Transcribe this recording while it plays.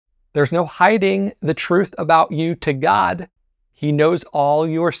There's no hiding the truth about you to God. He knows all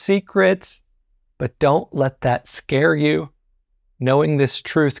your secrets, but don't let that scare you. Knowing this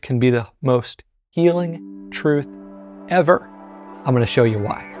truth can be the most healing truth ever. I'm going to show you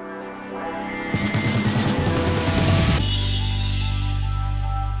why.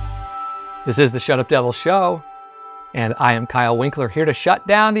 This is the Shut Up Devil Show, and I am Kyle Winkler, here to shut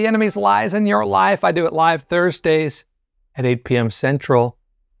down the enemy's lies in your life. I do it live Thursdays at 8 p.m. Central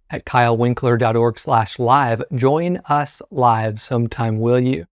at kylewinkler.org/live. Join us live sometime, will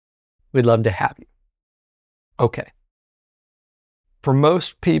you? We'd love to have you. Okay. For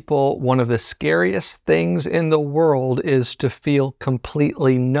most people, one of the scariest things in the world is to feel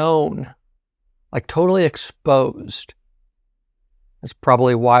completely known, like totally exposed. That's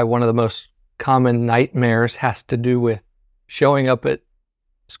probably why one of the most common nightmares has to do with showing up at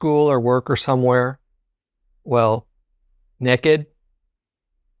school or work or somewhere, well, naked.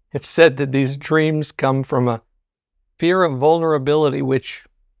 It's said that these dreams come from a fear of vulnerability, which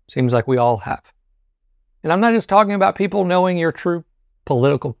seems like we all have. And I'm not just talking about people knowing your true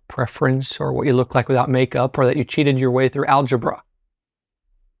political preference or what you look like without makeup or that you cheated your way through algebra,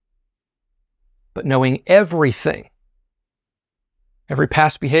 but knowing everything. Every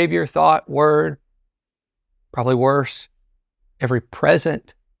past behavior, thought, word, probably worse. Every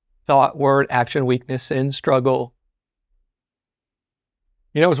present thought, word, action, weakness, sin, struggle.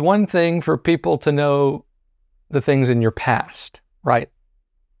 You know, it's one thing for people to know the things in your past, right?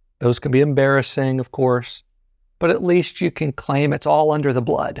 Those can be embarrassing, of course, but at least you can claim it's all under the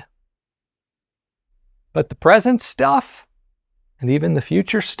blood. But the present stuff, and even the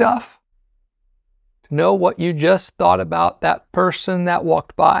future stuff, to know what you just thought about that person that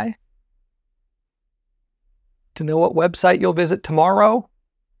walked by, to know what website you'll visit tomorrow,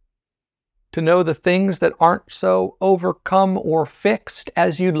 to know the things that aren't so overcome or fixed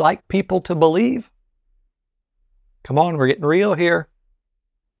as you'd like people to believe. Come on, we're getting real here.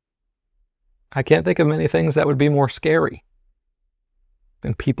 I can't think of many things that would be more scary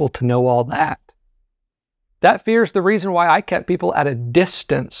than people to know all that. That fear is the reason why I kept people at a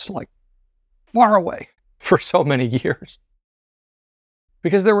distance, like far away, for so many years.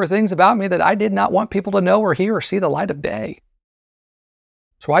 Because there were things about me that I did not want people to know or hear or see the light of day.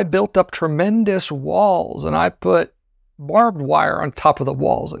 So I built up tremendous walls, and I put barbed wire on top of the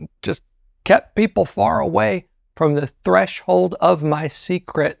walls and just kept people far away from the threshold of my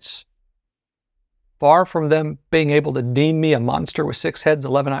secrets. Far from them being able to deem me a monster with 6 heads,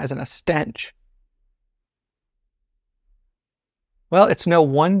 11 eyes, and a stench. Well, it's no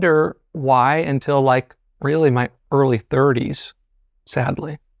wonder why until really my early 30s,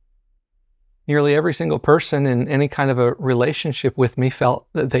 sadly, nearly every single person in any kind of a relationship with me felt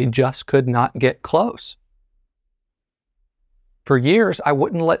that they just could not get close. For years, I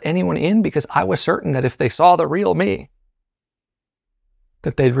wouldn't let anyone in because I was certain that if they saw the real me,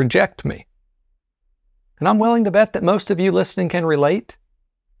 that they'd reject me. And I'm willing to bet that most of you listening can relate.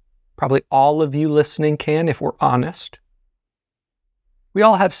 Probably all of you listening can, if we're honest. We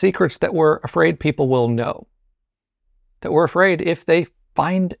all have secrets that we're afraid people will know. That we're afraid if they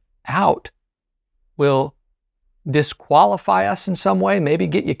find out, will disqualify us in some way, maybe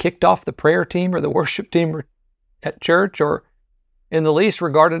get you kicked off the prayer team or the worship team at church, or in the least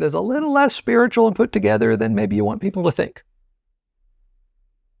regarded as a little less spiritual and put together than maybe you want people to think.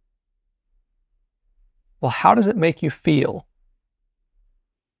 Well, how does it make you feel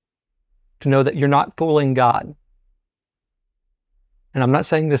to know that you're not fooling God? And I'm not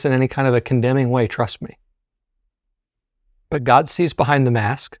saying this in any kind of a condemning way, trust me. But God sees behind the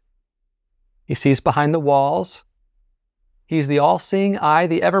mask. He sees behind the walls. He's the all-seeing eye,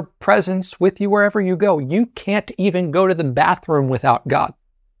 the ever-presence with you wherever you go. You can't even go to the bathroom without God.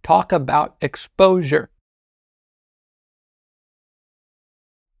 Talk about exposure.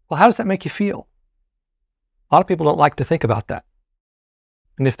 Well, how does that make you feel? A lot of people don't like to think about that.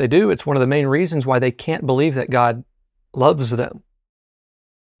 And if they do, it's one of the main reasons why they can't believe that God loves them.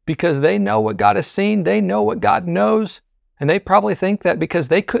 Because they know what God has seen, they know what God knows, and they probably think that because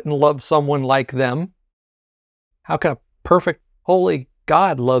they couldn't love someone like them, how can a perfect, holy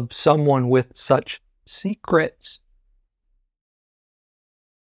God love someone with such secrets?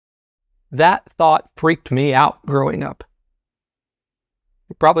 That thought freaked me out growing up.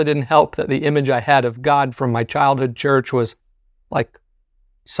 It probably didn't help that the image I had of God from my childhood church was like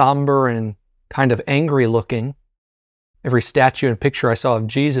somber and kind of angry looking. Every statue and picture I saw of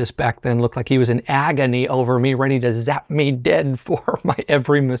Jesus back then looked like he was in agony over me, ready to zap me dead for my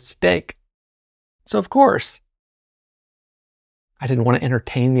every mistake. So of course, I didn't want to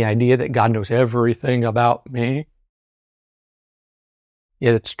entertain the idea that God knows everything about me.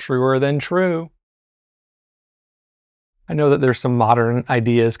 yet it's truer than true. I know that there's some modern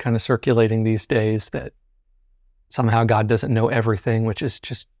ideas kind of circulating these days that somehow God doesn't know everything, which is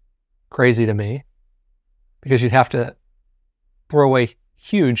just crazy to me, because you'd have to throw away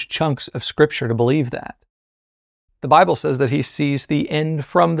huge chunks of scripture to believe that. The Bible says that he sees the end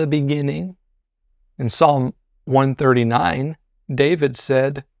from the beginning. In Psalm 139, David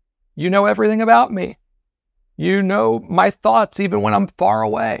said, "You know everything about me. You know my thoughts even when I'm far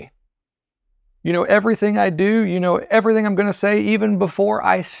away. You know everything I do. You know everything I'm going to say even before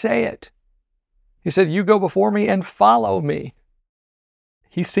I say it." He said, "You go before me and follow me."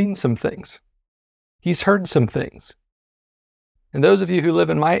 He's seen some things. He's heard some things. And those of you who live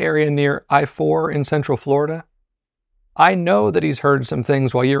in my area near I-4 in Central Florida, I know that he's heard some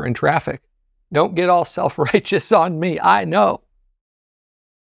things while you're in traffic. Don't get all self-righteous on me. I know.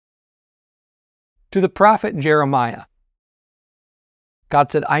 To the prophet Jeremiah,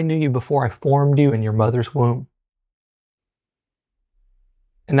 God said, "I knew you before I formed you in your mother's womb."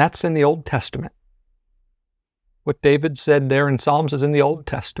 And that's in the Old Testament. What David said there in Psalms is in the Old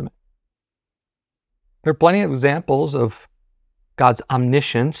Testament. There are plenty of examples of God's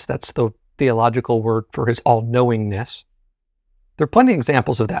omniscience. That's the theological word for his all-knowingness. There are plenty of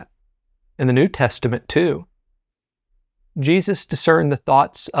examples of that in the New Testament too. Jesus discerned the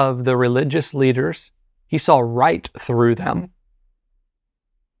thoughts of the religious leaders. He saw right through them.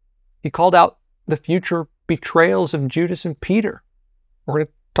 He called out the future betrayals of Judas and Peter. We're going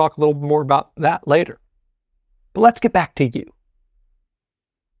to talk a little more about that later. But let's get back to you.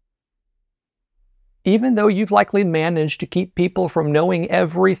 Even though you've likely managed to keep people from knowing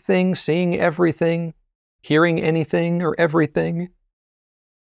everything, seeing everything, hearing anything or everything,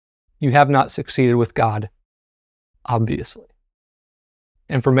 you have not succeeded with God, obviously.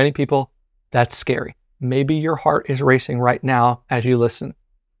 And for many people, that's scary. Maybe your heart is racing right now as you listen.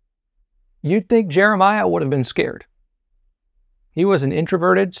 You'd think Jeremiah would have been scared. He was an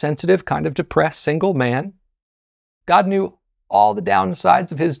introverted, sensitive, kind of depressed, single man. God knew all the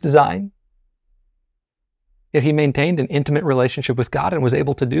downsides of his design. Yet he maintained an intimate relationship with God and was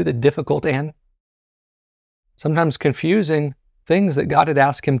able to do the difficult and sometimes confusing things that God had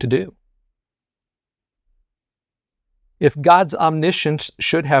asked him to do. If God's omniscience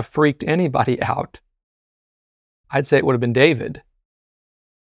should have freaked anybody out, I'd say it would have been David.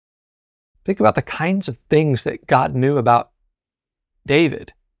 Think about the kinds of things that God knew about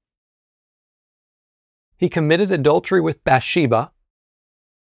David. He committed adultery with Bathsheba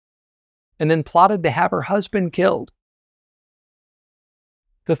and then plotted to have her husband killed.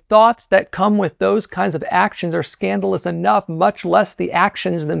 The thoughts that come with those kinds of actions are scandalous enough, much less the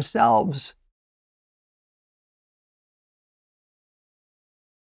actions themselves.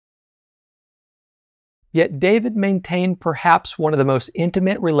 Yet David maintained perhaps one of the most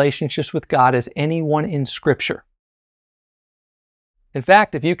intimate relationships with God as anyone in Scripture. In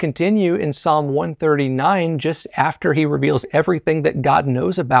fact, if you continue in Psalm 139, just after he reveals everything that God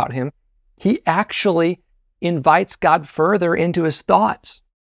knows about him, he actually invites God further into his thoughts.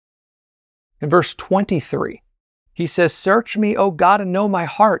 In verse 23, he says, "Search me, O God, and know my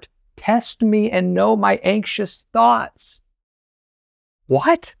heart. Test me and know my anxious thoughts."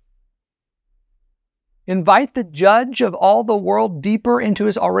 What? Invite the judge of all the world deeper into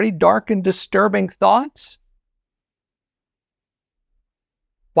his already dark and disturbing thoughts?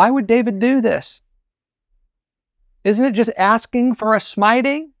 Why would David do this? Isn't it just asking for a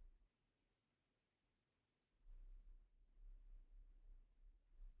smiting?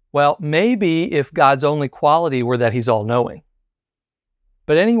 Well, maybe if God's only quality were that he's all-knowing.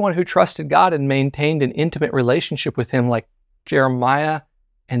 But anyone who trusted God and maintained an intimate relationship with him, like Jeremiah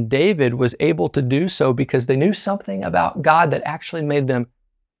and David, was able to do so because they knew something about God that actually made them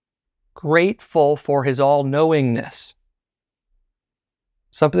grateful for his all-knowingness.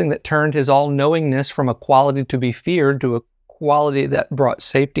 Something that turned his all-knowingness from a quality to be feared to a quality that brought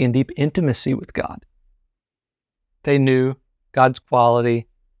safety and deep intimacy with God. They knew God's quality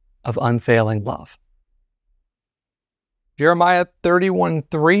of unfailing love. Jeremiah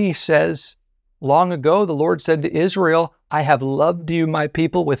 31:3 says, "Long ago the Lord said to Israel, I have loved you, my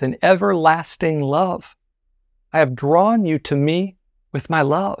people, with an everlasting love. I have drawn you to me with my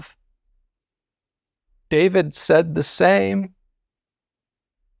love." David said the same.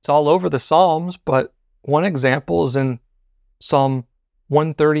 It's all over the Psalms, but one example is in Psalm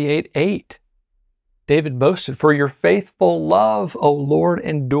 138:8. David boasted, "For your faithful love, O Lord,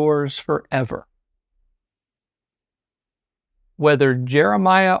 endures forever." Whether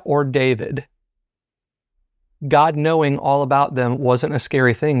Jeremiah or David, God knowing all about them wasn't a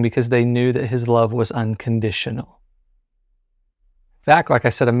scary thing because they knew that his love was unconditional. In fact, like I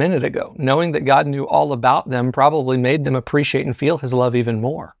said a minute ago, knowing that God knew all about them probably made them appreciate and feel his love even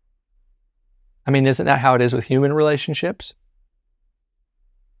more. I mean, isn't that how it is with human relationships?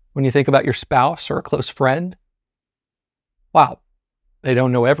 When you think about your spouse or a close friend, wow, they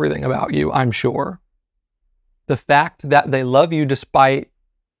don't know everything about you, I'm sure. The fact that they love you despite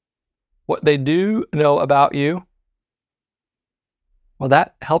what they do know about you, well,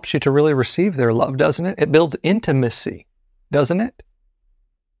 that helps you to really receive their love, doesn't it? It builds intimacy, doesn't it?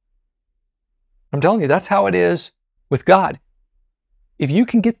 I'm telling you, that's how it is with God. If you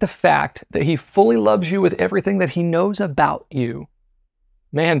can get the fact that he fully loves you with everything that he knows about you,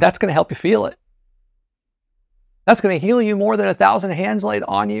 man, that's going to help you feel it. That's going to heal you more than 1,000 hands laid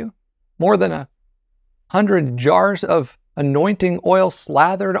on you, more than 100 jars of anointing oil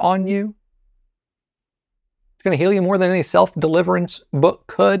slathered on you. It's going to heal you more than any self-deliverance book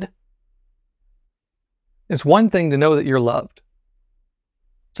could. It's one thing to know that you're loved.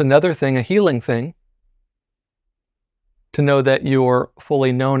 It's another thing, a healing thing, to know that you're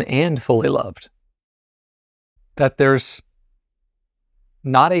fully known and fully loved. That there's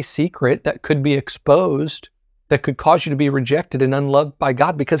not a secret that could be exposed that could cause you to be rejected and unloved by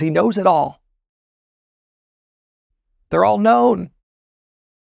God because he knows it all. They're all known.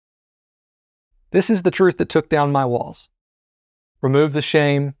 This is the truth that took down my walls, removed the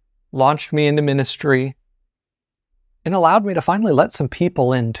shame, launched me into ministry, and allowed me to finally let some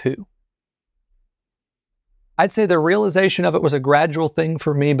people in too. I'd say the realization of it was a gradual thing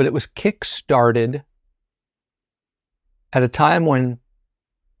for me, but it was kick-started at a time when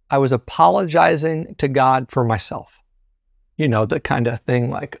I was apologizing to God for myself. You know, the kind of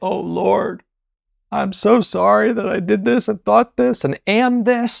thing like, oh Lord, I'm so sorry that I did this and thought this and am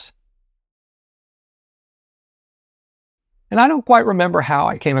this. And I don't quite remember how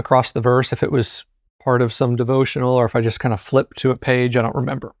I came across the verse, if it was part of some devotional or if I just kind of flipped to a page, I don't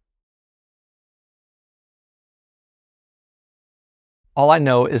remember. All I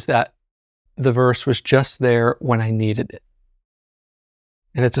know is that the verse was just there when I needed it.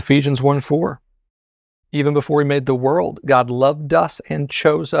 And it's Ephesians 1:4. Even before he made the world, God loved us and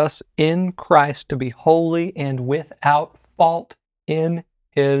chose us in Christ to be holy and without fault in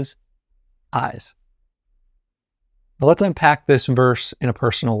his eyes. Now let's unpack this verse in a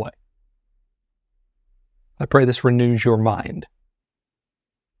personal way. I pray this renews your mind.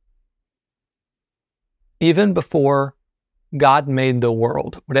 Even before God made the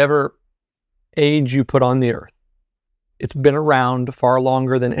world, whatever age you put on the earth, it's been around far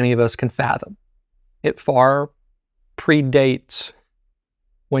longer than any of us can fathom. It far predates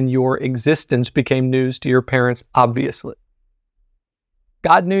when your existence became news to your parents, obviously.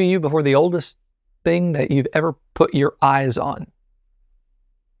 God knew you before the oldest thing that you've ever put your eyes on.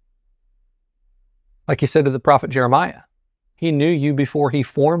 Like he said to the prophet Jeremiah, he knew you before he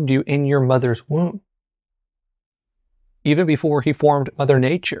formed you in your mother's womb. Even before he formed Mother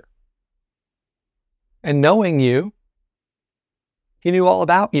Nature. And knowing you, he knew all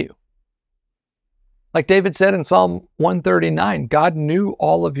about you. Like David said in Psalm 139, God knew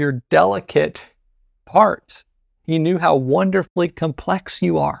all of your delicate parts. He knew how wonderfully complex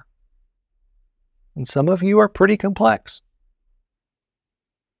you are. And some of you are pretty complex.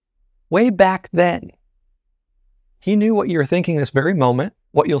 Way back then, he knew what you're thinking this very moment,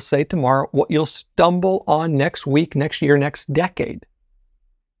 what you'll say tomorrow, what you'll stumble on next week, next year, next decade.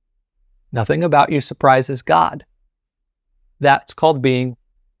 Nothing about you surprises God. That's called being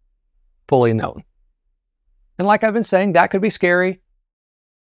fully known. And like I've been saying, that could be scary.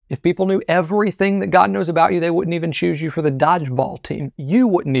 If people knew everything that God knows about you, they wouldn't even choose you for the dodgeball team. You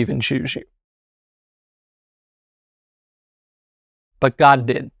wouldn't even choose you. But God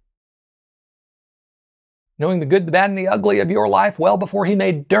did. Knowing the good, the bad, and the ugly of your life well before he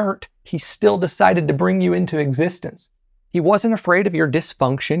made dirt, he still decided to bring you into existence. He wasn't afraid of your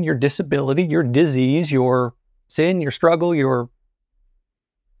dysfunction, your disability, your disease, your sin, your struggle, your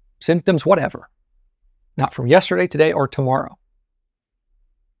symptoms, whatever. Not from yesterday, today, or tomorrow.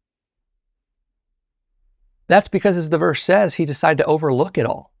 That's because, as the verse says, he decided to overlook it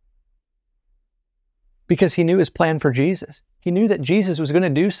all. Because he knew his plan for Jesus. He knew that Jesus was going to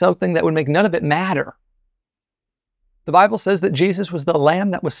do something that would make none of it matter. The Bible says that Jesus was the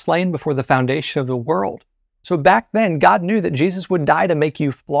lamb that was slain before the foundation of the world. So back then, God knew that Jesus would die to make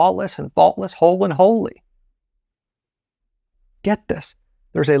you flawless and faultless, whole and holy. Get this.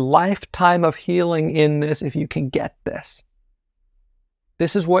 There's a lifetime of healing in this if you can get this.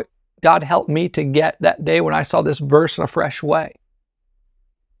 This is what God helped me to get that day when I saw this verse in a fresh way.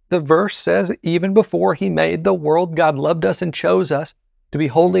 The verse says, even before he made the world, God loved us and chose us to be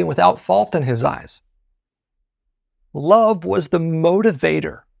holy and without fault in his eyes. Love was the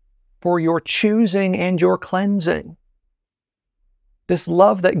motivator for your choosing and your cleansing. This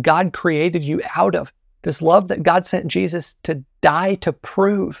love that God created you out of, this love that God sent Jesus to die to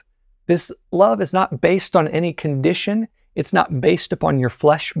prove. This love is not based on any condition. It's not based upon your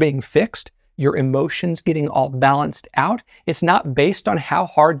flesh being fixed, your emotions getting all balanced out. It's not based on how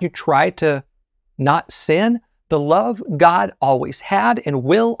hard you try to not sin. The love God always had and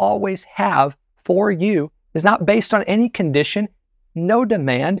will always have for you is not based on any condition, no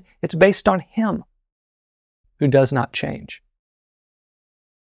demand. It's based on Him who does not change.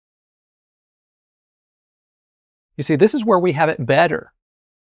 You see, this is where we have it better,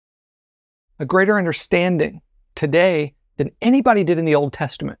 a greater understanding today than anybody did in the Old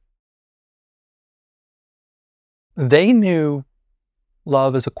Testament. They knew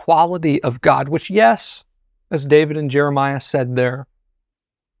love as a quality of God, which, yes, as David and Jeremiah said there,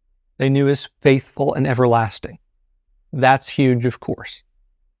 they knew is faithful and everlasting. That's huge, of course.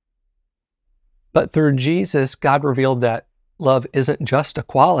 But through Jesus, God revealed that love isn't just a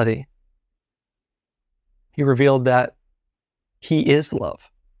quality. He revealed that He is love.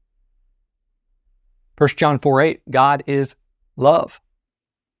 1 John 4:8, God is love.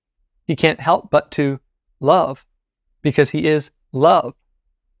 He can't help but to love because He is love.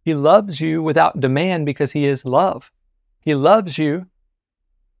 He loves you without demand because He is love. He loves you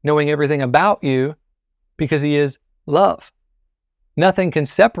knowing everything about you because He is love. Nothing can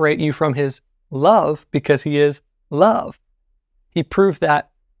separate you from His love because He is love. He proved that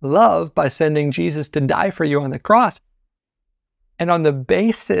love by sending Jesus to die for you on the cross. And on the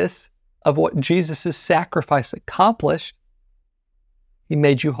basis of what Jesus' sacrifice accomplished, He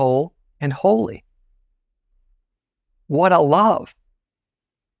made you whole and holy. What a love!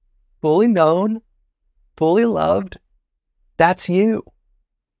 Fully known, fully loved, that's you.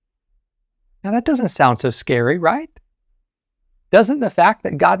 Now that doesn't sound so scary, right? Doesn't the fact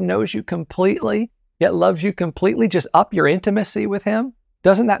that God knows you completely, yet loves you completely, just up your intimacy with Him?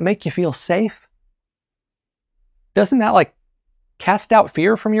 Doesn't that make you feel safe? Doesn't that cast out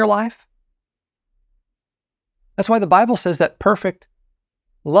fear from your life? That's why the Bible says that perfect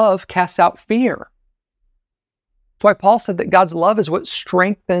love casts out fear. That's why Paul said that God's love is what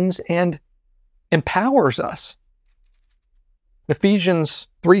strengthens and empowers us. Ephesians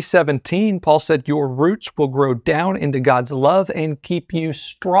 3:17, Paul said, your roots will grow down into God's love and keep you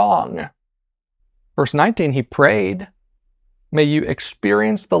strong. Verse 19, he prayed, may you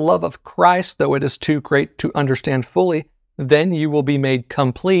experience the love of Christ, though it is too great to understand fully. Then you will be made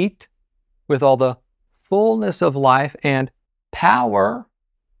complete with all the fullness of life and power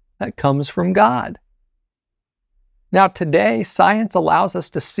that comes from God. Now today, science allows us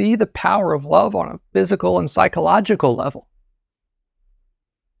to see the power of love on a physical and psychological level.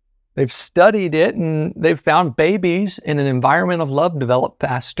 They've studied it and they've found babies in an environment of love develop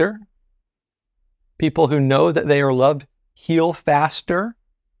faster. People who know that they are loved heal faster,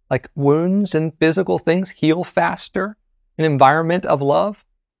 like wounds and physical things heal faster. An environment of love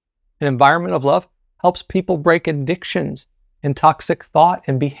helps people break addictions and toxic thought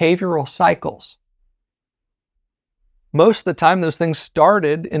and behavioral cycles. Most of the time, those things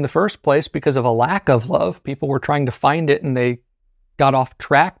started in the first place because of a lack of love. People were trying to find it and they got off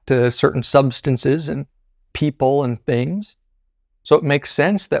track to certain substances and people and things. So it makes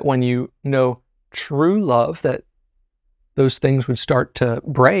sense that when you know true love, that those things would start to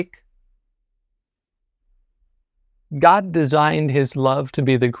break. God designed His love to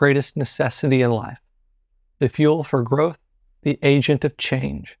be the greatest necessity in life, the fuel for growth, the agent of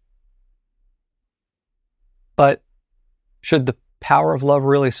change. But should the power of love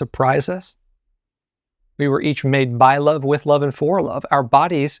really surprise us? We were each made by love, with love, and for love. Our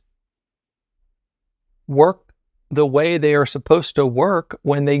bodies work the way they are supposed to work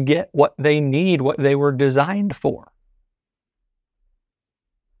when they get what they need, what they were designed for.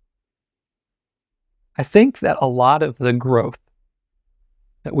 I think that a lot of the growth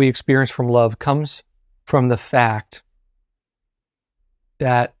that we experience from love comes from the fact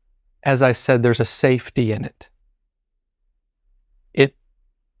that, as I said, there's a safety in it. It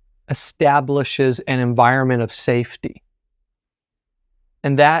establishes an environment of safety.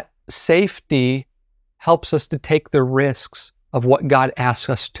 And that safety helps us to take the risks of what God asks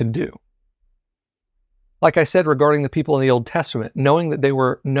us to do. Like I said regarding the people in the Old Testament, knowing that they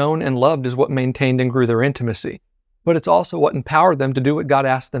were known and loved is what maintained and grew their intimacy. But it's also what empowered them to do what God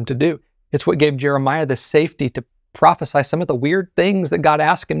asked them to do. It's what gave Jeremiah the safety to prophesy some of the weird things that God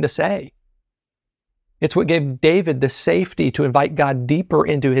asked him to say. It's what gave David the safety to invite God deeper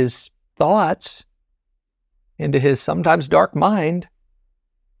into his thoughts, into his sometimes dark mind.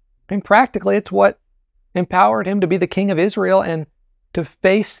 And practically, it's what empowered him to be the king of Israel and to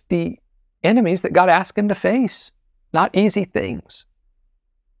face the enemies that God asked him to face. Not easy things.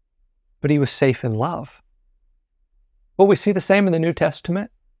 But he was safe in love. Well, we see the same in the New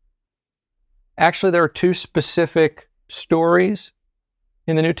Testament. Actually, there are two specific stories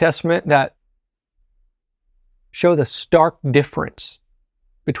in the New Testament that show the stark difference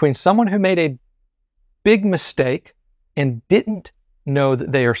between someone who made a big mistake and didn't know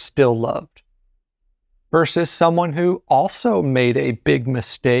that they are still loved versus someone who also made a big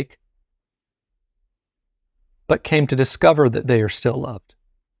mistake but came to discover that they are still loved.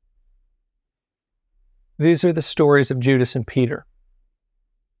 These are the stories of Judas and Peter.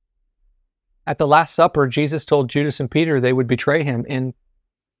 At the Last Supper, Jesus told Judas and Peter they would betray him in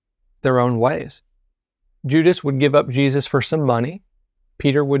their own ways. Judas would give up Jesus for some money.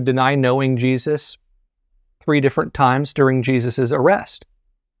 Peter would deny knowing Jesus 3 different times during Jesus' arrest.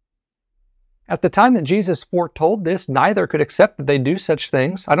 At the time that Jesus foretold this, neither could accept that they do such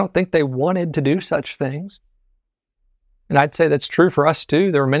things. I don't think they wanted to do such things. And I'd say that's true for us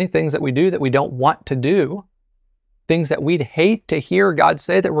too. There are many things that we do that we don't want to do. Things that we'd hate to hear God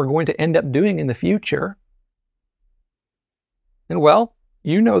say that we're going to end up doing in the future. And well,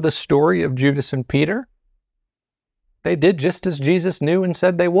 you know the story of Judas and Peter. They did just as Jesus knew and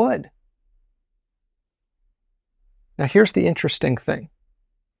said they would. Now here's the interesting thing.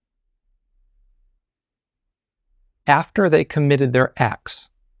 After they committed their acts,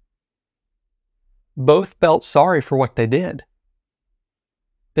 both felt sorry for what they did.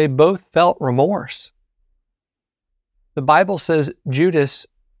 They both felt remorse. The Bible says Judas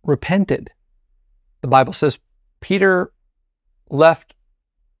repented. The Bible says Peter left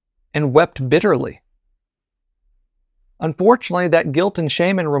and wept bitterly. Unfortunately, that guilt and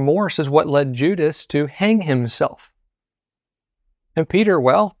shame and remorse is what led Judas to hang himself. And Peter,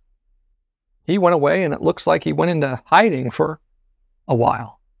 well, he went away and it looks like he went into hiding for a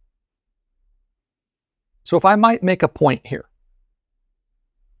while. So if I might make a point here,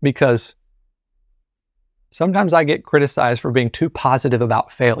 because sometimes I get criticized for being too positive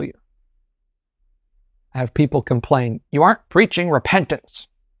about failure. I have people complain, you aren't preaching repentance.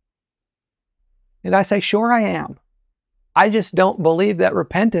 And I say, sure I am. I just don't believe that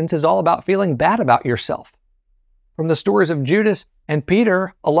repentance is all about feeling bad about yourself. From the stories of Judas and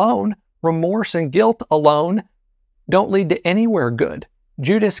Peter alone, remorse and guilt alone don't lead to anywhere good.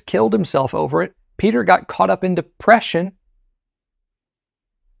 Judas killed himself over it. Peter got caught up in depression.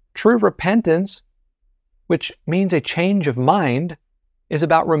 True repentance, which means a change of mind, is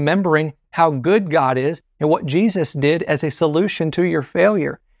about remembering how good God is and what Jesus did as a solution to your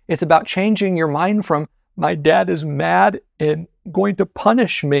failure. It's about changing your mind from, my dad is mad and going to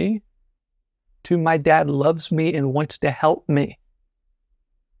punish me, to my dad loves me and wants to help me.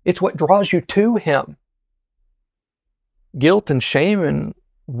 It's what draws you to him. Guilt and shame and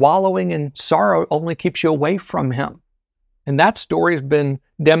wallowing in sorrow only keeps you away from him. And that story has been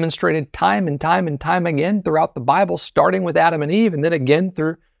demonstrated time and time and time again throughout the Bible, starting with Adam and Eve, and then again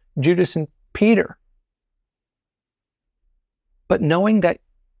through Judas and Peter. But knowing that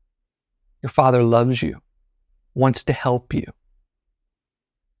your Father loves you, wants to help you,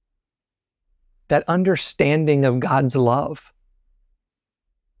 that understanding of God's love,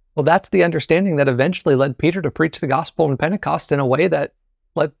 well, that's the understanding that eventually led Peter to preach the gospel in Pentecost in a way that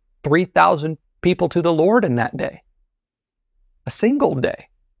led 3,000 people to the Lord in that day. A single day.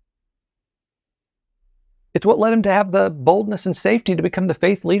 It's what led him to have the boldness and safety to become the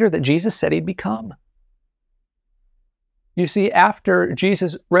faith leader that Jesus said he'd become. You see, after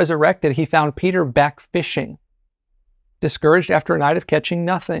Jesus resurrected, he found Peter back fishing, discouraged after a night of catching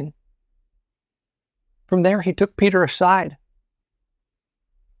nothing. From there, he took Peter aside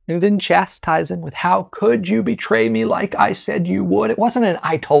and didn't chastise him with, how could you betray me like I said you would? It wasn't an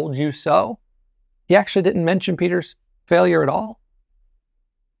I told you so. He actually didn't mention Peter's failure at all.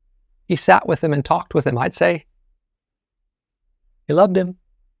 He sat with him and talked with him. I'd say he loved him.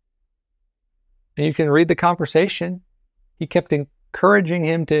 And you can read the conversation. He kept encouraging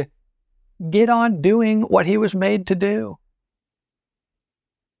him to get on doing what he was made to do.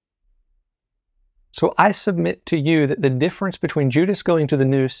 So I submit to you that the difference between Judas going to the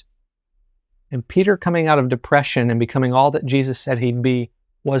noose and Peter coming out of depression and becoming all that Jesus said he'd be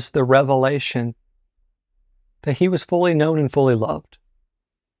was the revelation that he was fully known and fully loved.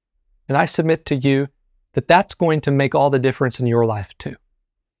 And I submit to you that that's going to make all the difference in your life too.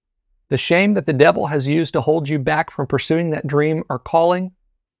 The shame that the devil has used to hold you back from pursuing that dream or calling,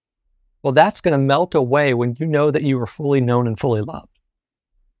 well, that's going to melt away when you know that you are fully known and fully loved.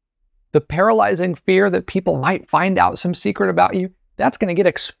 The paralyzing fear that people might find out some secret about you, that's going to get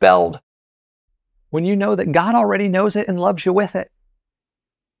expelled when you know that God already knows it and loves you with it.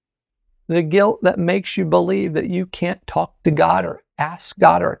 The guilt that makes you believe that you can't talk to God or ask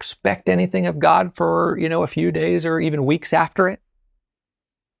God or expect anything of God for, a few days or even weeks after it.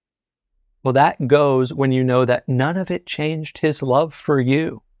 Well, that goes when you know that none of it changed His love for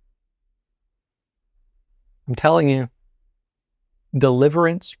you. I'm telling you,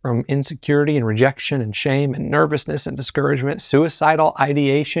 deliverance from insecurity and rejection and shame and nervousness and discouragement, suicidal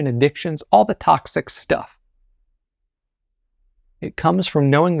ideation, addictions, all the toxic stuff. It comes from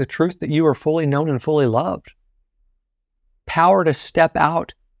knowing the truth that you are fully known and fully loved. Power to step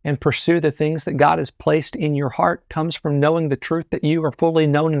out and pursue the things that God has placed in your heart comes from knowing the truth that you are fully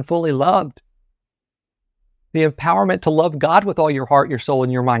known and fully loved. The empowerment to love God with all your heart, your soul,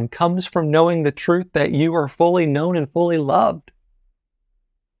 and your mind comes from knowing the truth that you are fully known and fully loved.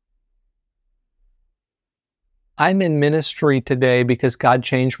 I'm in ministry today because God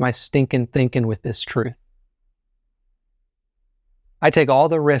changed my stinking thinking with this truth. I take all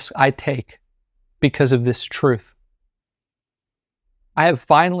the risks I take because of this truth. I have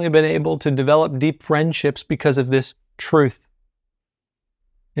finally been able to develop deep friendships because of this truth.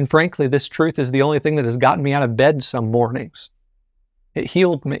 And frankly, this truth is the only thing that has gotten me out of bed some mornings. It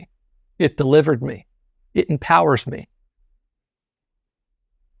healed me. It delivered me. It empowers me.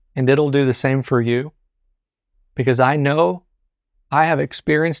 And it'll do the same for you, because I know I have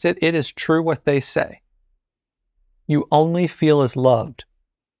experienced it. It is true what they say. You only feel as loved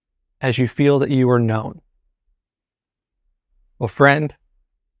as you feel that you are known. Well, friend,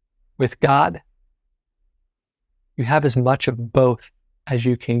 with God, you have as much of both as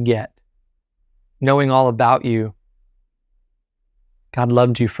you can get. Knowing all about you, God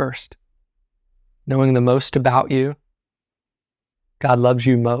loved you first. Knowing the most about you, God loves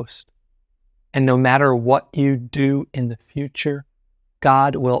you most. And no matter what you do in the future,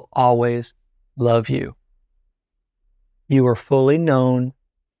 God will always love you. You are fully known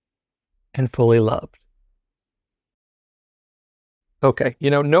and fully loved. Okay,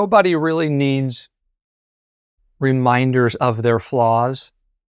 nobody really needs reminders of their flaws.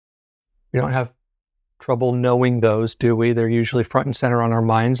 We don't have trouble knowing those, do we? They're usually front and center on our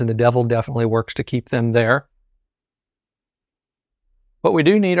minds, and the devil definitely works to keep them there. What we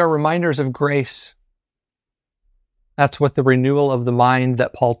do need are reminders of grace. That's what the renewal of the mind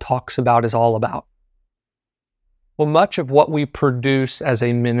that Paul talks about is all about. Well, much of what we produce as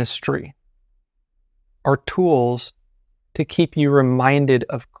a ministry are tools to keep you reminded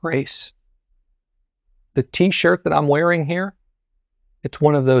of grace. The t-shirt that I'm wearing here, it's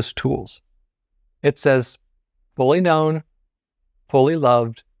one of those tools. It says, fully known, fully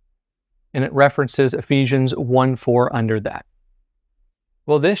loved, and it references Ephesians 1:4 under that.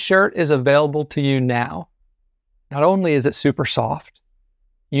 Well, this shirt is available to you now. Not only is it super soft,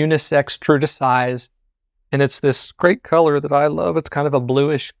 unisex, true to size, and it's this great color that I love. It's kind of a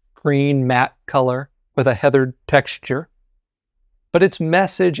bluish green matte color with a heathered texture. But its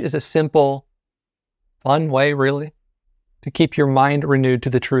message is a simple, fun way, really, to keep your mind renewed to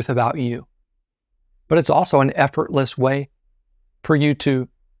the truth about you. But it's also an effortless way for you to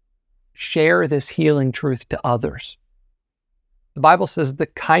share this healing truth to others. The Bible says the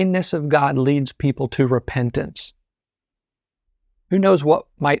kindness of God leads people to repentance. Who knows what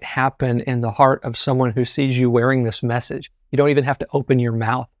might happen in the heart of someone who sees you wearing this message? You don't even have to open your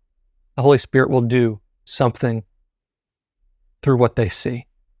mouth. The Holy Spirit will do something through what they see.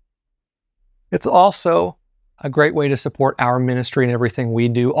 It's also a great way to support our ministry and everything we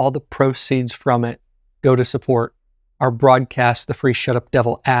do. All the proceeds from it go to support our broadcast, the free Shut Up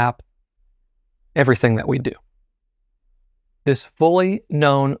Devil app, everything that we do. This fully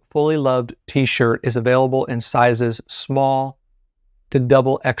known, fully loved t-shirt is available in sizes small to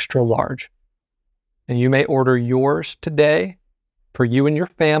double extra large. And you may order yours today for you and your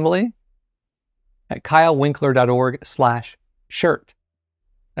family at kylewinkler.org/shirt.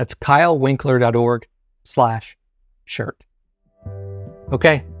 That's kylewinkler.org/shirt.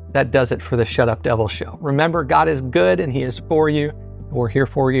 Okay, that does it for the Shut Up Devil Show. Remember, God is good and He is for you. We're here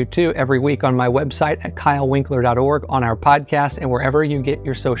for you too every week on my website at kylewinkler.org, on our podcast, and wherever you get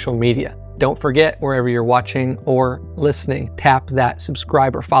your social media. Don't forget, wherever you're watching or listening, tap that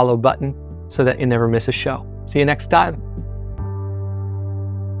subscribe or follow button so that you never miss a show. See you next time.